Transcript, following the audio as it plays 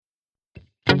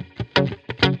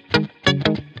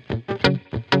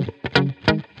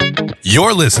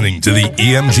You're listening to the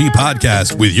EMG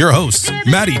podcast with your hosts,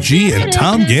 Matty G and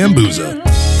Tom Gambuzza.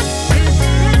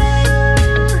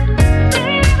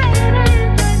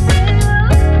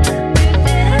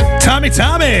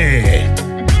 Tommy!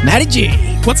 Matty G.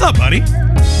 What's up, buddy?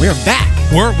 We're back.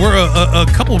 We're a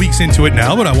couple weeks into it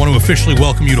now, but I want to officially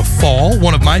welcome you to fall,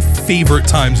 one of my favorite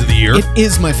times of the year. It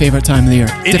is my favorite time of the year.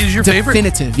 It is your favorite?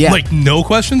 Definitive, yeah. Like, no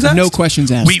questions asked? No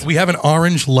questions asked. We have an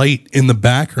orange light in the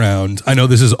background. I know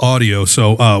this is audio,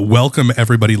 so welcome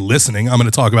everybody listening. I'm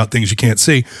going to talk about things you can't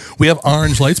see. We have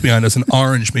orange lights behind us, and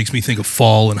orange makes me think of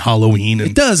fall and Halloween.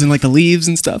 And it does, and like the leaves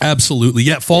and stuff. Absolutely.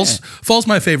 Yeah, fall's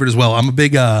my favorite as well. I'm a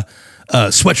big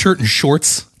sweatshirt and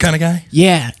shorts kind of guy.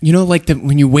 Yeah, you know, like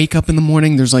when you wake up in the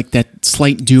morning, there's like that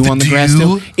slight dew on the grass.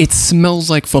 Still. It smells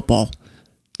like football.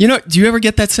 You know, do you ever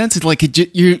get that sense? It's like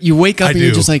you wake up and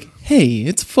you're just like, hey,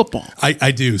 it's football.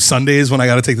 I do. Sundays when I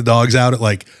got to take the dogs out at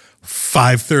like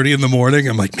 5:30 in the morning,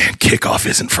 I'm like, man, kickoff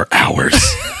isn't for hours.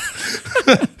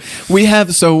 We have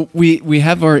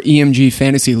our EMG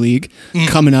Fantasy League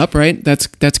coming up, right? That's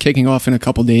kicking off in a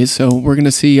couple days. So we're going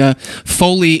to see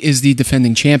Foley is the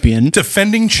defending champion. Try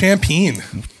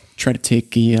to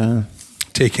take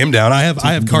him down. I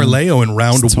have Carleo in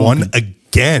round one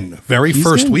again.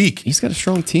 First week. He's got a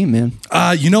strong team, man.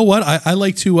 You know what? I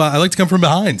like to come from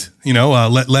behind. You know,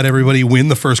 let everybody win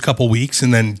the first couple weeks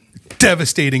and then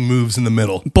devastating moves in the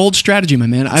middle. Bold strategy, my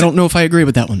man. I don't know if I agree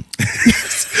with that one.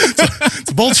 It's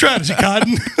a bold strategy,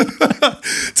 Cotton.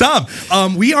 Tom,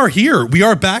 we are here. We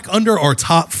are back under our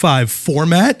top 5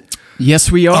 format.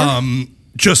 Yes, we are.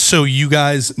 Just so you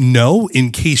guys know,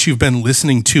 in case you've been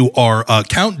listening to our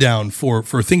countdown for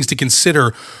things to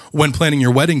consider when planning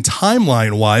your wedding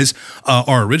timeline-wise,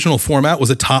 our original format was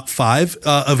a top 5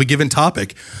 of a given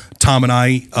topic. Tom and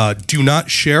I do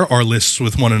not share our lists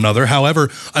with one another. However,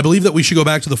 I believe that we should go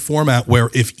back to the format where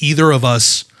if either of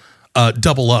us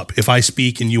double up, if I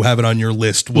speak and you have it on your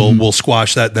list, we'll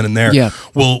squash that then and there. Yeah.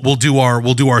 We'll do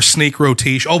our snake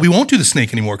rotation. Oh, we won't do the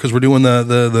snake anymore because we're doing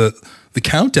the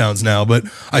countdowns now, but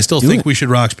I still think we should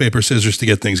rocks, paper, scissors to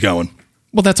get things going.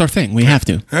 Well, that's our thing. We have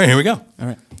to. All right, here we go. All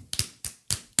right.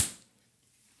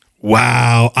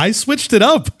 Wow, I switched it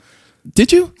up.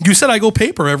 Did you? You said I go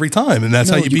paper every time, and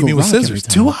that's how you beat me with scissors.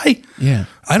 Do I? Yeah.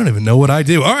 I don't even know what I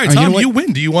do. All right, Tom, you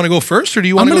win. Do you want to go first, or do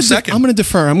you want to go second? I'm going to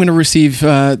defer. I'm going to receive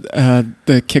the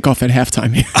kickoff at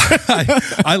halftime here.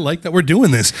 I like that we're doing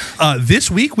this.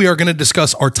 This week, we are going to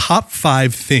discuss our top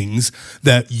 5 things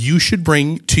that you should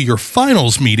bring to your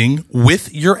finals meeting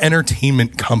with your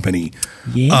entertainment company.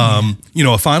 Yeah.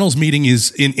 A finals meeting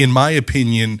is, in my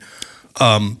opinion,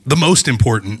 the most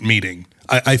important meeting.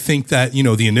 I think that,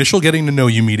 the initial getting to know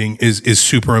you meeting is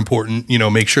super important.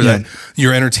 Make sure that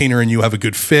your entertainer and you have a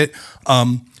good fit.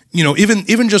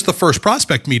 Even just the first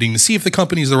prospect meeting to see if the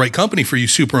company is the right company for you,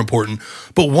 super important.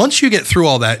 But once you get through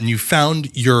all that and you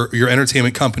found your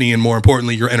entertainment company and more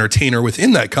importantly, your entertainer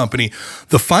within that company,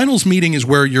 the finals meeting is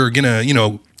where you're going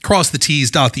to, cross the T's,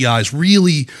 dot the I's,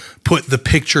 really put the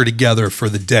picture together for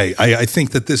the day. I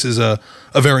think that this is a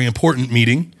very important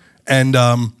meeting. And,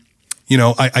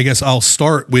 I guess I'll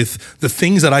start with the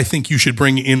things that I think you should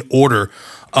bring in order.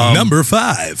 Number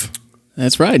 5.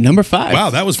 That's right, number 5. Wow,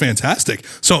 that was fantastic.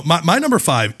 So my number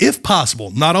 5, if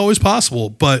possible, not always possible,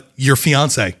 but your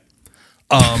fiance.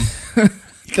 Well,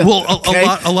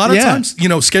 a lot of times,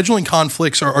 scheduling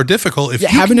conflicts are difficult.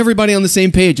 Having everybody on the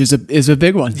same page is a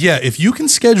big one. Yeah, if you can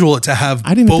schedule it to have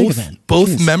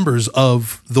both members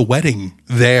of the wedding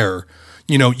there.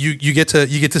 You get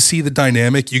to see the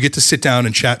dynamic. You get to sit down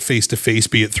and chat face to face,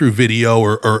 be it through video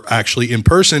or actually in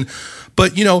person.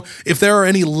 But, if there are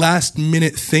any last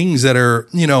minute things that are,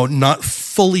 not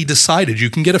fully decided, you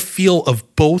can get a feel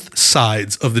of both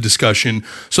sides of the discussion.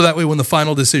 So that way, when the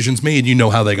final decision's made, you know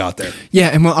how they got there. Yeah.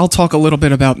 And I'll talk a little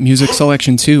bit about music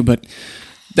selection too, but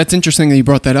that's interesting that you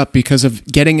brought that up because of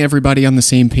getting everybody on the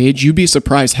same page. You'd be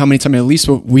surprised how many times, at least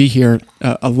what we hear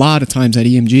a lot of times at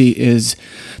EMG is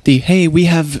hey, we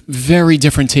have very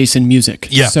different tastes in music.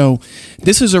 Yeah. So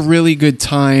this is a really good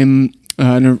time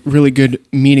and a really good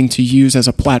meeting to use as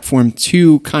a platform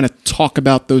to kind of talk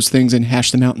about those things and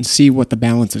hash them out and see what the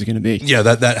balance is going to be. Yeah,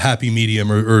 that happy medium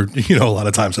or a lot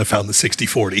of times I found the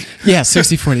 60-40. Yeah,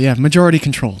 60-40. Yeah, majority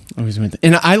control. Always went.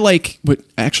 And I like what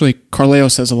actually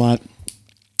Carleo says a lot,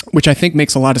 which I think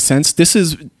makes a lot of sense. This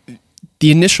is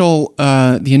the initial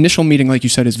meeting, like you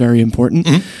said, is very important.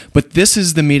 Mm-hmm. But this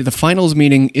is the finals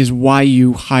meeting is why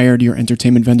you hired your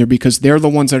entertainment vendor because they're the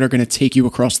ones that are going to take you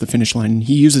across the finish line. And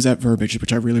he uses that verbiage,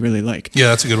 which I really, really like. Yeah,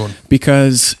 that's a good one.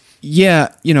 Because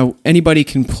anybody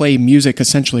can play music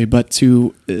essentially, but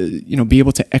to, be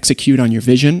able to execute on your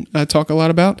vision, I talk a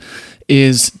lot about,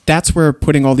 that's where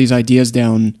putting all these ideas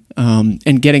down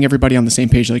and getting everybody on the same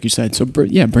page, like you said. So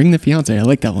bring the fiance. I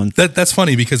like that one. That's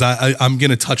funny because I'm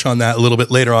going to touch on that a little bit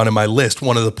later on in my list,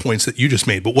 one of the points that you just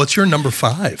made. But what's your number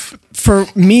 5? For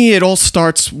me, it all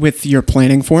starts with your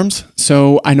planning forms.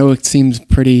 So I know it seems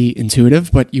pretty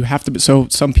intuitive, but you have to. So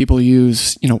some people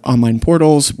use, online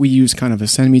portals. We use kind of a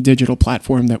semi-digital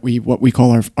platform that what we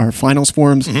call our finals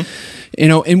forms.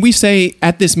 And we say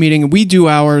at this meeting, we do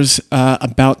ours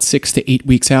about 6 to 8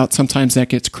 weeks out. Sometimes that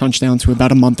gets crunched down to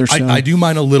about a month or so. I do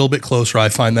mine a little bit closer. I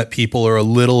find that people are a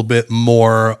little bit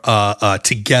more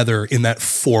together in that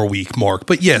 4-week mark.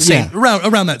 But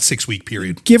around that 6-week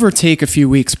period. Give or take a few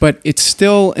weeks, but it's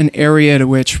still an area to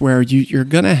where you're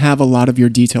going to have a lot of your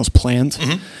details planned.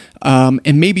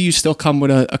 And maybe you still come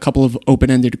with a couple of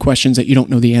open-ended questions that you don't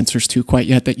know the answers to quite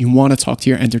yet that you want to talk to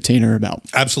your entertainer about.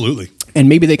 Absolutely. And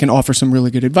maybe they can offer some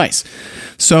really good advice.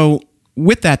 So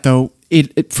with that, though,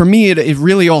 for me, it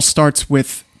really all starts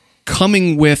with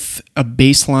coming with a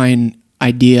baseline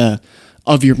idea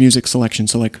of your music selection.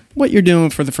 So like what you're doing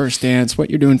for the first dance, what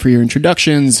you're doing for your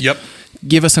introductions. Yep.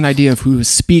 Give us an idea of who is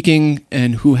speaking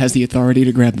and who has the authority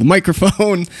to grab the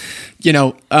microphone.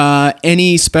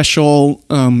 Any special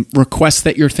requests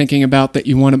that you're thinking about that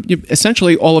you want to,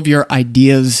 essentially all of your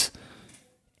ideas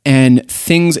and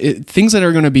things that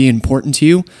are going to be important to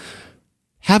you.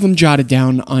 Have them jotted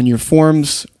down on your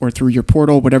forms or through your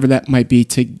portal, whatever that might be,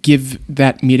 to give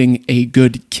that meeting a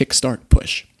good kickstart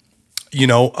push.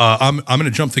 I'm going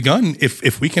to jump the gun.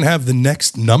 If we can have the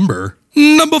next number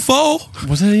 4.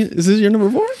 Is this your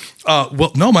number 4?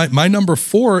 Well, no, my number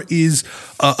 4 is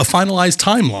a finalized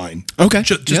timeline. Okay.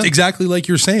 Just exactly like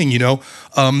you're saying,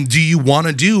 do you want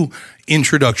to do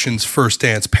introductions, first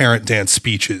dance, parent dance,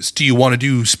 speeches? Do you want to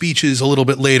do speeches a little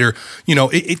bit later?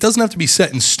 It doesn't have to be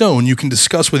set in stone. You can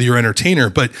discuss with your entertainer,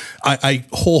 but I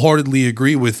wholeheartedly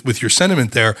agree with your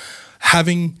sentiment there.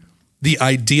 Having the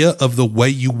idea of the way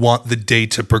you want the day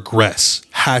to progress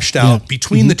hashed out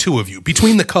between the two of you,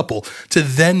 between the couple, to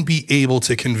then be able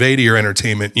to convey to your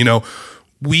entertainment,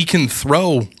 we can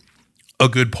throw a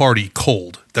good party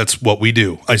cold. That's what we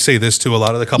do. I say this to a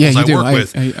lot of the couples I work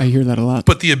with. I hear that a lot.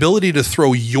 But the ability to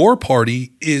throw your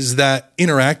party is that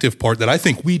interactive part that I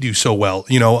think we do so well.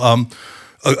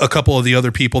 A couple of the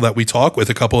other people that we talk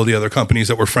with, a couple of the other companies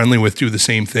that we're friendly with do the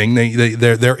same thing.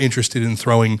 They're interested in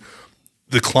throwing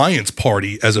the client's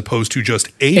party as opposed to just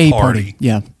a party.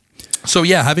 Yeah. So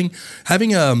having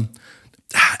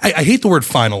I hate the word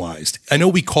finalized. I know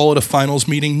we call it a finals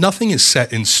meeting. Nothing is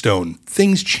set in stone.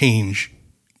 Things change.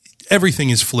 Everything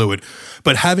is fluid.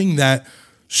 But having that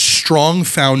strong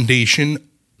foundation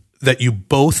that you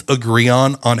both agree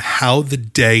on how the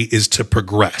day is to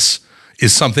progress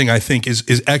is something I think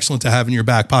is excellent to have in your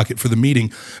back pocket for the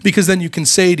meeting, because then you can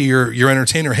say to your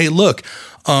entertainer, hey, look,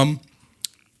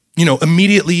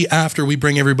 immediately after we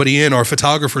bring everybody in, our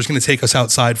photographer is going to take us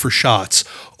outside for shots,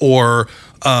 or,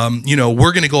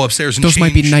 we're going to go upstairs and those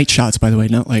change. might be night shots, by the way,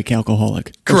 not like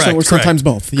alcoholic. Correct. Or sometimes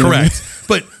both. Correct.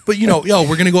 But we're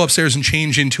going to go upstairs and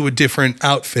change into a different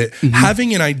outfit. Mm-hmm.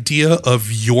 Having an idea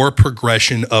of your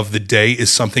progression of the day is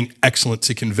something excellent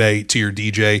to convey to your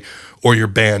DJ or your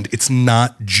band. It's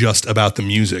not just about the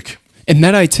music. And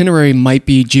that itinerary might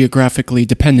be geographically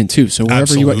dependent too. So wherever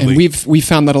Absolutely. and we've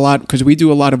found that a lot because we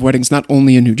do a lot of weddings not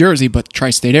only in New Jersey but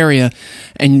tri-state area.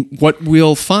 And what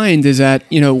we'll find is that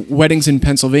weddings in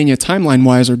Pennsylvania timeline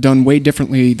wise are done way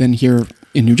differently than here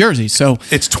in New Jersey. So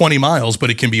it's 20 miles,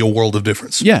 but it can be a world of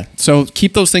difference. Yeah. So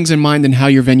keep those things in mind and how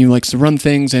your venue likes to run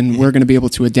things, and we're going to be able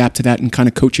to adapt to that and kind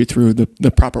of coach you through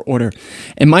the proper order.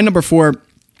 And my number 4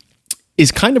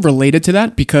 is kind of related to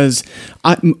that, because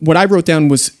what I wrote down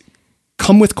was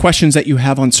come with questions that you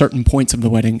have on certain points of the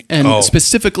wedding, and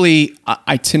specifically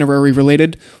itinerary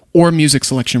related or music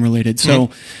selection related.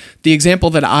 So the example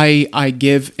that I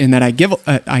give, and that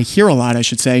I hear a lot, I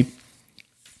should say,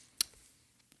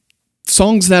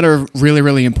 songs that are really,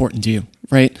 really important to you,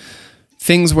 right?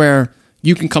 Things where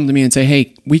you can come to me and say,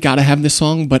 hey, we got to have this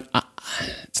song, but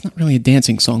it's not really a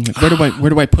dancing song. Like, where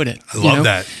do I put it? I love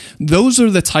that. Those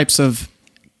are the types of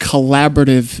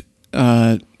collaborative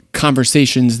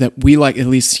conversations that we like, at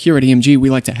least here at EMG, we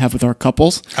like to have with our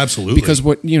couples. Absolutely. Because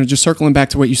just circling back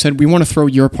to what you said, we want to throw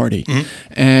your party.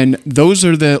 Mm-hmm. And those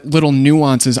are the little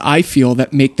nuances I feel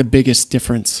that make the biggest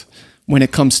difference when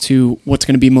it comes to what's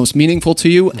going to be most meaningful to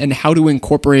you and how to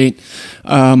incorporate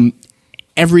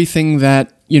everything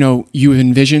that, you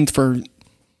envisioned for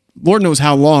Lord knows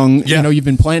how long, you've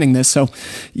been planning this. So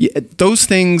those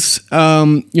things,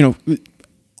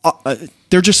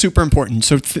 they're just super important.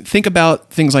 So think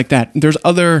about things like that. There's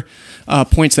other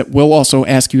points that we'll also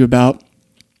ask you about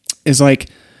is like,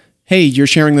 hey, you're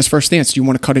sharing this first dance. Do you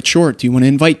want to cut it short? Do you want to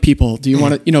invite people? Do you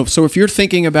want to, so if you're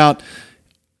thinking about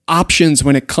options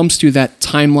when it comes to that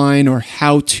timeline or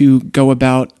how to go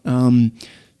about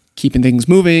keeping things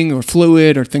moving or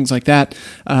fluid or things like that,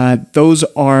 those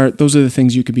are the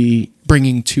things you could be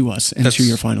bringing to us into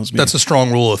your finals meeting. That's a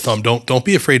strong rule of thumb. Don't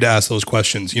be afraid to ask those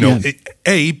questions.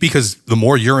 Because the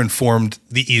more you're informed,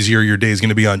 the easier your day is going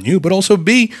to be on you. But also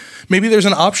B, maybe there's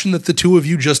an option that the two of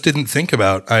you just didn't think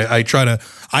about. I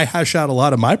hash out a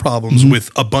lot of my problems with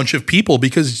a bunch of people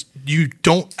because you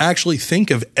don't actually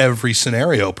think of every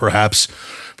scenario. Perhaps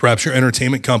your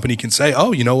entertainment company can say,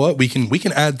 oh, you know what, we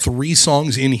can add 3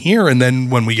 songs in here, and then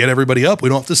when we get everybody up, we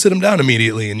don't have to sit them down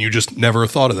immediately, and you just never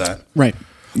thought of that. Right.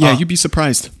 Yeah, you'd be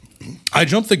surprised. I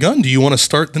jumped the gun. Do you want to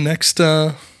start the next?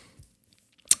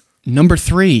 Number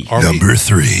 3. Number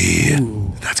 3.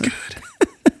 Ooh. That's good.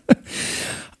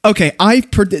 Okay,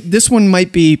 this one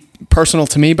might be personal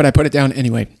to me, but I put it down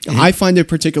anyway. I find it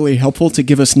particularly helpful to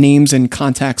give us names and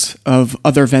contacts of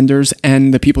other vendors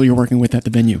and the people you're working with at the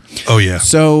venue. Oh, yeah.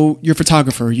 So your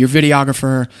photographer, your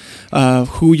videographer,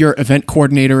 who your event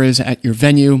coordinator is at your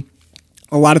venue.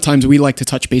 A lot of times we like to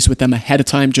touch base with them ahead of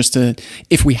time just to,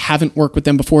 if we haven't worked with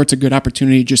them before, it's a good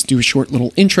opportunity to just do a short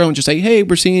little intro and just say, hey,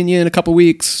 we're seeing you in a couple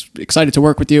weeks, excited to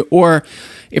work with you. Or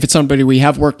if it's somebody we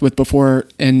have worked with before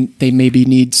and they maybe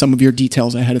need some of your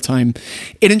details ahead of time,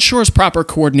 it ensures proper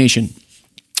coordination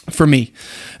for me,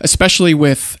 especially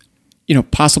with,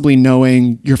 possibly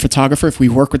knowing your photographer. If we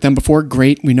work with them before,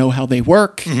 great. We know how they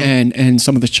work and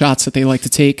some of the shots that they like to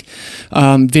take.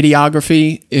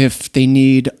 Videography, if they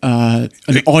need an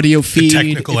audio feed. The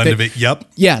technical end of it, yep.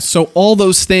 Yeah, so all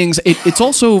those things. It's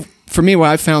also, for me, what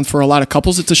I've found for a lot of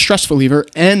couples, it's a stress reliever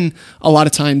and a lot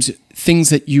of times things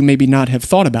that you maybe not have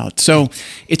thought about. So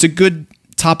it's a good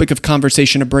topic of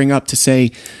conversation to bring up to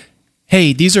say,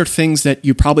 hey, these are things that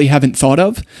you probably haven't thought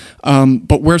of,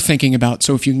 but we're thinking about.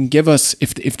 So if you can give us,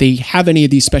 if they have any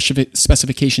of these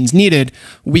specifications needed,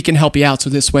 we can help you out. So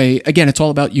this way, again, it's all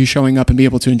about you showing up and be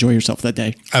able to enjoy yourself that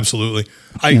day. Absolutely.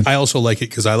 I also like it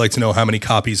because I like to know how many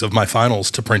copies of my finals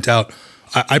to print out.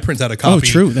 I print out a copy. Oh,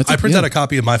 true. I print out a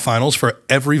copy of my finals for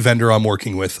every vendor I'm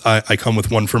working with. I come with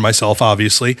one for myself,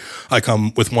 obviously. I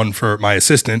come with one for my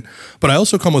assistant, but I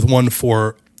also come with one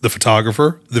for the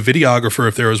photographer, the videographer,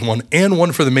 if there is one, and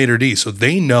one for the maitre d'. So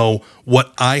they know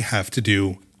what I have to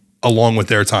do along with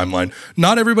their timeline.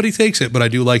 Not everybody takes it, but I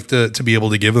do like to be able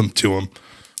to give them to them.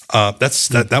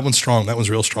 That one's strong. That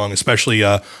one's real strong, especially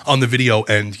on the video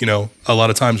end. A lot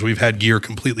of times we've had gear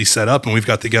completely set up and we've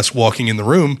got the guests walking in the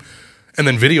room and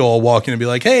then video will walk in and be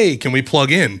like, hey, can we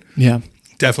plug in? Yeah.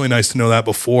 Definitely nice to know that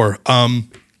before.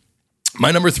 My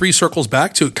number 3 circles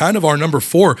back to kind of our number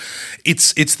 4.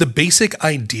 It's the basic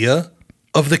idea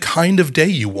of the kind of day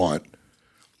you want.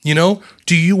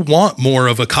 Do you want more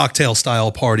of a cocktail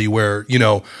style party where,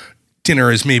 dinner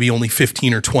is maybe only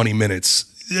 15 or 20 minutes?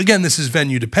 Again, this is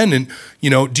venue dependent.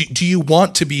 Do you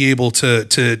want to be able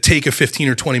to take a 15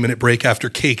 or 20 minute break after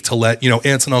cake to let,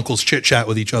 aunts and uncles chit chat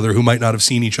with each other who might not have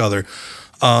seen each other?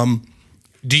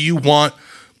 Do you want,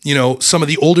 some of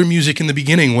the older music in the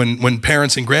beginning when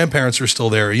parents and grandparents are still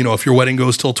there? If your wedding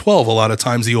goes till 12, a lot of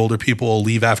times the older people will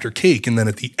leave after cake. And then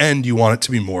at the end, you want it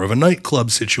to be more of a nightclub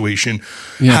situation.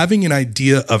 Yeah. Having an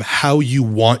idea of how you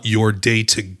want your day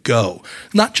to go,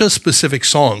 not just specific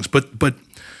songs, but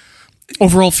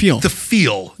overall feel. The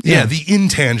feel. Yeah, the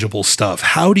intangible stuff.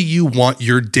 How do you want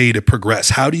your day to progress?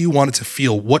 How do you want it to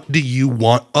feel? What do you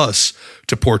want us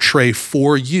to portray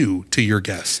for you to your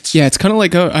guests? Yeah, it's kind of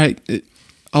like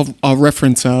I'll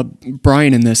reference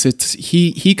Brian in this.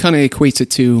 He kind of equates it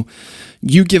to,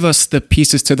 you give us the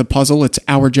pieces to the puzzle. It's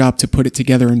our job to put it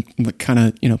together and kind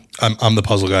of, I'm the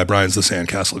puzzle guy. Brian's the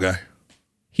sandcastle guy.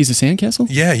 He's a sandcastle?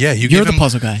 Yeah. You're the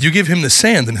puzzle guy. You give him the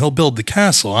sand and he'll build the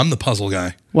castle. I'm the puzzle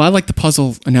guy. Well, I like the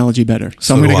puzzle analogy better,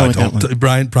 so I'm going to go with that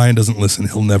one. Brian doesn't listen.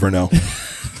 He'll never know.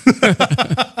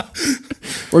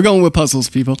 We're going with puzzles,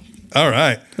 people. All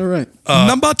right.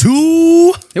 Number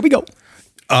 2. Here we go.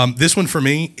 This one for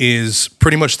me is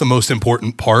pretty much the most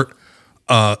important part.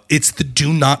 It's the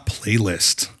do not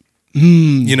playlist.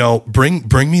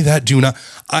 Bring me that do not.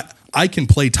 I can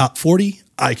play top 40.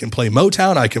 I can play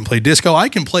Motown. I can play disco. I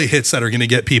can play hits that are going to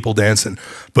get people dancing.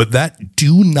 But that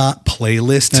do not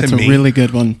playlist to me. That's a really good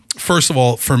one. First of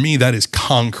all, for me, that is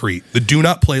concrete. The do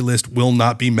not playlist will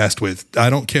not be messed with.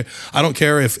 I don't care. I don't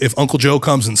care if Uncle Joe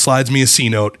comes and slides me a C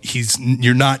note.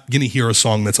 You're not going to hear a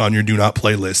song that's on your do not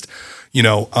playlist.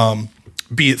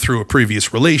 be it through a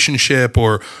previous relationship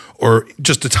or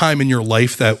just a time in your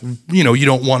life that, you know, you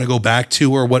don't want to go back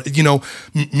to, or what, you know,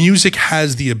 music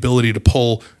has the ability to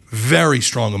pull very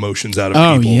strong emotions out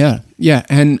of people. Oh, yeah.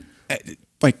 And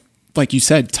like you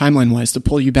said, timeline-wise, to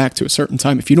pull you back to a certain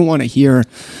time. If you don't want to hear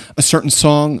a certain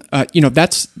song, you know,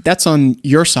 that's on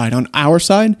your side. On our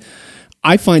side,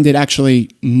 I find it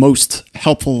actually most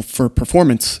helpful for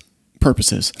performance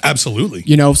purposes. Absolutely.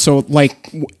 You know, so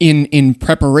like in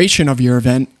preparation of your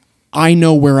event, I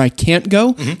know where I can't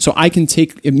go, so I can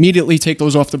immediately take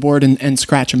those off the board and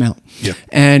scratch them out. Yeah.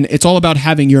 And it's all about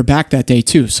having your back that day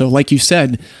too. So like you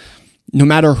said, no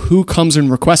matter who comes and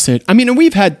requests it. I mean, and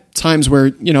we've had times where,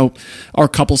 you know, our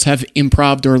couples have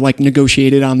improv'd or like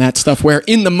negotiated on that stuff where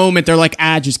in the moment they're like,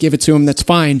 just give it to them. That's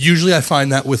fine. Usually I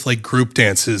find that with like group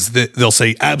dances that they'll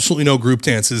say absolutely no group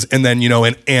dances. And then, you know,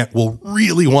 an aunt will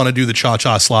really want to do the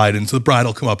cha-cha slide. And so the bride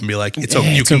will come up and be like, it's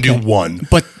okay, you can do one.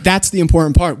 But that's the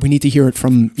important part. We need to hear it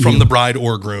from you. The bride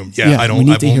or groom. Yeah, I don't. We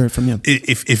need to hear it from you.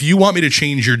 If you want me to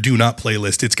change your do not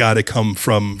playlist, it's got to come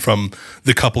from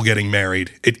the couple getting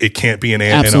married. It can't be an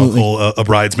aunt, Absolutely. an uncle, a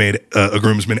bridesmaid, a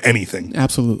groomsman, anything.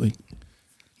 Absolutely.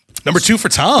 Number 2 for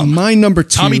Tom. My number 2.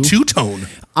 Tommy Two-Tone.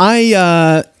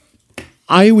 I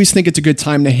always think it's a good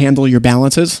time to handle your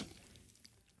balances.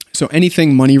 So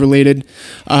anything money related,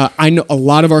 I know a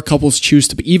lot of our couples choose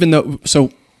to be, even though,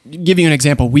 so give you an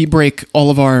example, we break all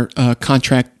of our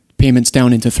contract payments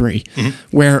down into 3,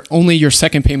 where only your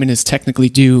second payment is technically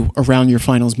due around your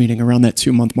finals meeting, around that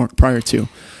 2-month mark prior to.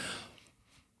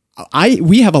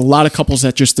 We have a lot of couples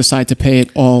that just decide to pay it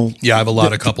all. Yeah, I have a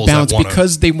lot of couples that want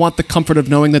because they want the comfort of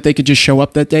knowing that they could just show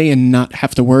up that day and not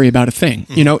have to worry about a thing.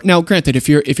 You know, now granted, if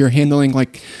you're handling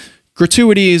like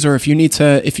gratuities, or if you need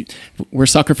to, we're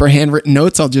sucker for handwritten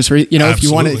notes, I'll just read. You know,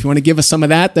 Absolutely. if you want to give us some of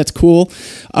that, that's cool.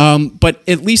 But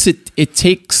at least it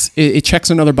checks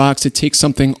another box. It takes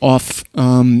something off,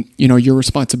 you know, your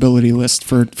responsibility list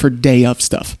for day of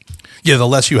stuff. Yeah, the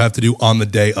less you have to do on the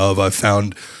day of, I've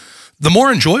found, the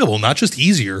more enjoyable, not just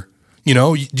easier. You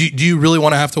know, do you really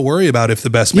want to have to worry about if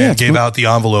the best man gave out the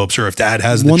envelopes, or if dad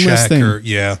has the check, or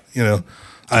you know,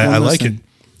 I like it.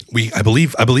 I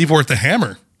believe we're at the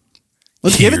Hammer.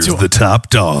 Let's give it to him. The top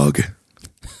dog.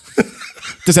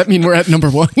 Does that mean we're at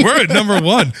number 1? We're at number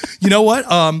 1. You know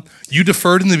what? You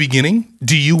deferred in the beginning.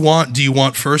 Do you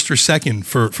want first or second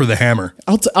for the Hammer?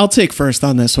 I'll take first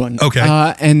on this one. Okay.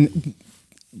 And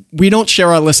we don't share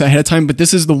our list ahead of time, but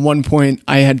this is the one point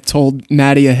I had told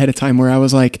Matty ahead of time where I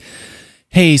was like,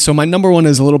 hey, so my number 1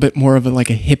 is a little bit more of a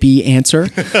hippie answer.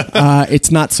 It's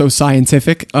not so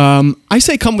scientific. I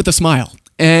say come with a smile.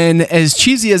 And as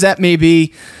cheesy as that may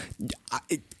be,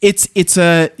 it's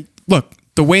a look,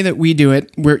 the way that we do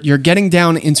it, you're getting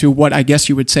down into what I guess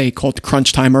you would say called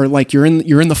crunch time, or like you're in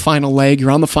the final leg,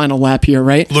 you're on the final lap here,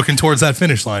 right? Looking towards that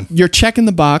finish line. You're checking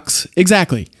the box.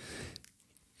 Exactly.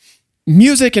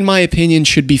 Music, in my opinion,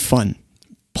 should be fun.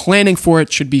 Planning for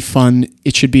it should be fun.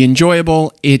 It should be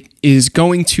enjoyable. It is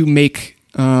going to make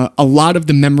a lot of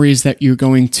the memories that you're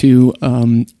going to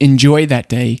enjoy that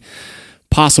day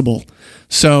possible.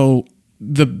 So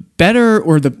the better,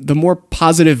 or the more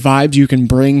positive vibes you can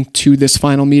bring to this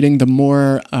final meeting, the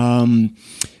more,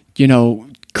 you know,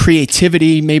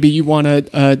 creativity maybe you want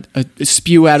to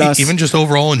spew at us. Even just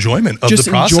overall enjoyment of the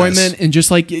process. Just enjoyment, and just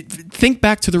like think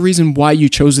back to the reason why you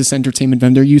chose this entertainment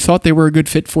vendor. You thought they were a good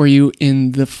fit for you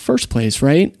in the first place,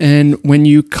 right? And when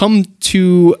you come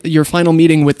to your final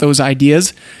meeting with those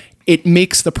ideas, it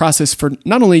makes the process for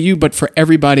not only you, but for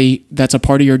everybody that's a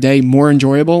part of your day more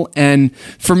enjoyable. And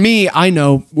for me, I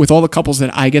know with all the couples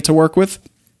that I get to work with,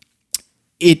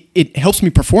 it helps me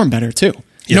perform better too.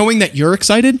 Yeah. Knowing that you're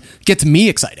excited gets me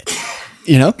excited,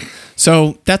 you know?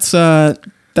 So that's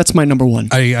my number 1.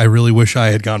 I really wish I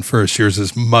had gone first. Yours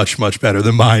is much, much better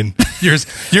than mine. Yours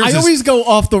I always go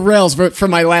off the rails for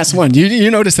my last one. You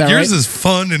notice that, yours right? is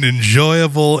fun and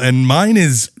enjoyable, and mine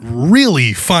is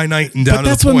really finite and down to the point.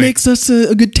 That's what makes us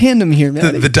a good tandem here,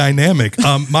 man. The dynamic.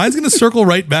 Mine's going to circle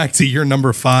right back to your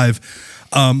number 5.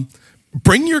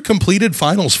 Bring your completed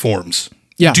finals forms.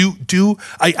 Yeah.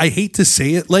 I hate to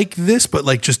say it like this, but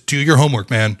like just do your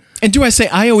homework, man. And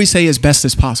I always say as best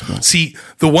as possible. See,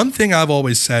 the one thing I've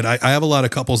always said, I have a lot of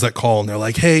couples that call and they're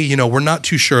like, hey, you know, we're not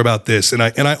too sure about this. And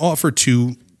I offer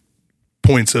 2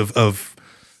 points of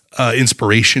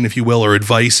inspiration, if you will, or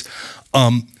advice.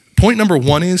 Point number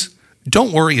 1 is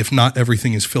don't worry if not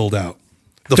everything is filled out.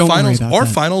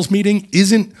 Finals meeting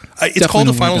isn't, it's called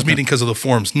the finals meeting because of the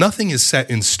forms. Nothing is set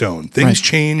in stone. Things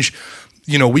change.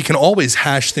 You know, we can always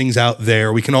hash things out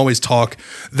there. We can always talk.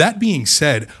 That being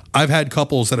said, I've had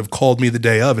couples that have called me the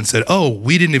day of and said, oh,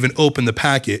 we didn't even open the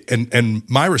packet. And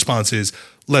my response is,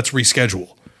 let's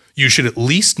reschedule. You should at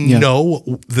least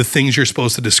know the things you're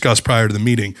supposed to discuss prior to the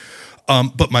meeting.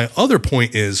 But my other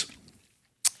point is,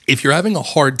 if you're having a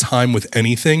hard time with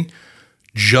anything,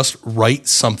 just write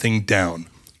something down.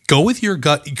 Go with your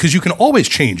gut, because you can always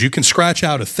change. You can scratch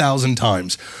out 1,000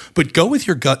 times, but go with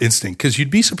your gut instinct, because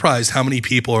you'd be surprised how many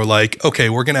people are like, okay,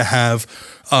 we're going to have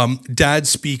dad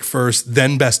speak first,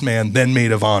 then best man, then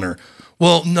maid of honor.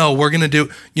 Well, no, we're going to do,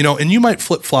 and you might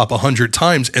flip-flop 100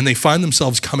 times and they find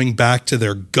themselves coming back to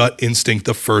their gut instinct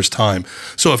the first time.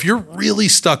 So if you're really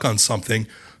stuck on something,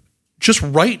 just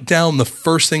write down the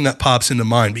first thing that pops into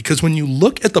mind, because when you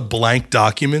look at the blank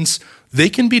documents, they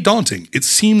can be daunting. It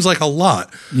seems like a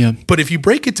lot. Yeah. But if you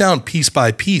break it down piece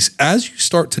by piece, as you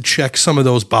start to check some of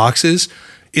those boxes,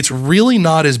 it's really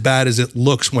not as bad as it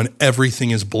looks when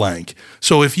everything is blank.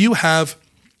 So if you have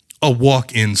a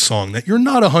walk-in song that you're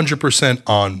not 100%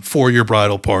 on for your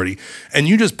bridal party, and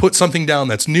you just put something down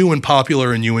that's new and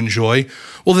popular and you enjoy,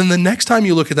 well, then the next time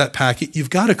you look at that packet, you've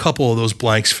got a couple of those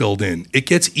blanks filled in. It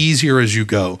gets easier as you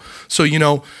go. So, you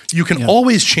can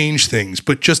always change things,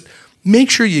 but just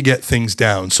make sure you get things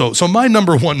down. So my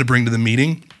number one to bring to the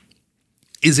meeting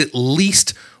is at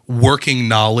least working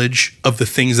knowledge of the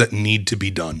things that need to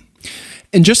be done.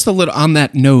 And just a little on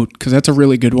that note, because that's a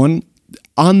really good one.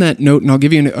 On that note, and I'll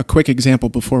give you a quick example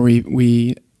before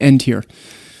we end here.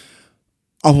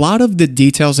 A lot of the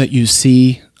details that you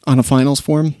see on a finals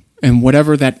form, and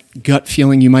whatever that gut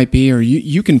feeling you might be, or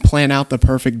you can plan out the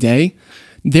perfect day,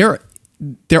 there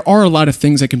are a lot of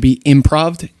things that can be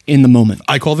improv'd in the moment.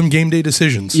 I call them game day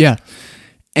decisions. Yeah.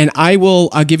 And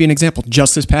I'll give you an example.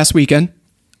 Just this past weekend,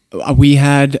 we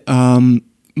had the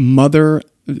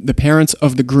parents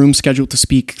of the groom scheduled to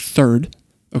speak third,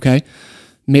 okay?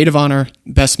 Maid of honor,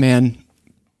 best man,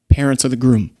 parents of the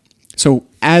groom. So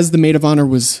as the maid of honor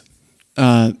was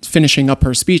finishing up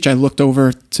her speech, I looked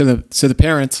over to the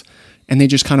parents, and they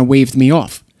just kind of waved me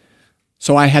off.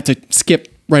 So I had to skip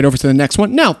right over to the next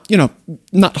one. Now,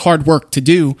 not hard work to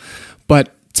do,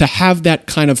 but to have that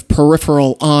kind of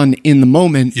peripheral on in the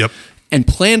moment and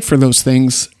plan for those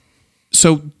things.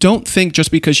 So don't think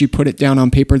just because you put it down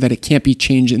on paper that it can't be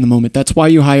changed in the moment. That's why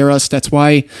you hire us. That's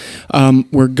why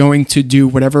we're going to do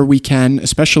whatever we can,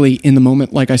 especially in the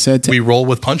moment. Like I said, we roll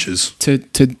with punches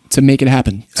to make it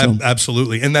happen. So.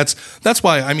 Absolutely, and that's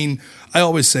why. I mean, I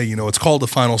always say, it's called a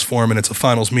finals forum and it's a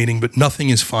finals meeting, but nothing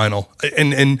is final.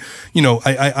 And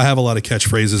I have a lot of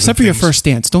catchphrases. Except for your first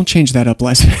dance. Don't change that up,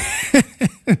 Les.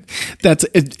 That's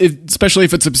especially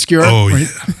if it's obscure. Oh, right?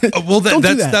 Yeah. Well,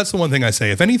 that's the one thing I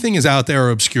say. If anything is out there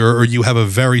or obscure, or you have a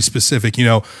very specific,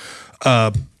 Bruce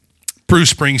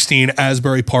Springsteen,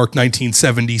 Asbury Park,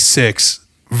 1976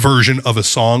 version of a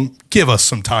song, give us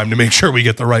some time to make sure we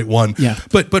get the right one. Yeah.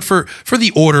 But for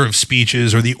the order of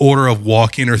speeches or the order of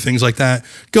walk-in or things like that,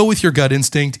 go with your gut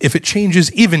instinct. If it changes,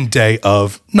 even day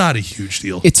of, not a huge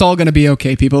deal. It's all going to be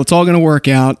okay, people. It's all going to work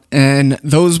out. And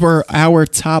those were our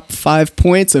top 5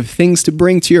 points of things to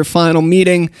bring to your final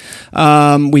meeting.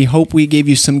 We hope we gave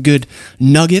you some good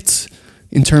nuggets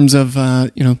in terms of,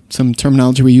 some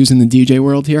terminology we use in the DJ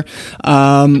world here.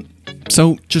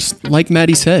 So just like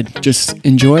Matty said, just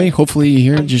enjoy. Hopefully you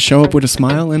hear, just show up with a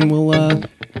smile, and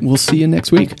we'll see you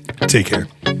next week. Take care.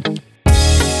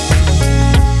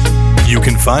 You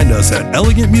can find us at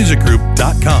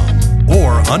elegantmusicgroup.com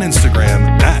or on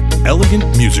Instagram at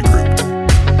elegantmusicgroup.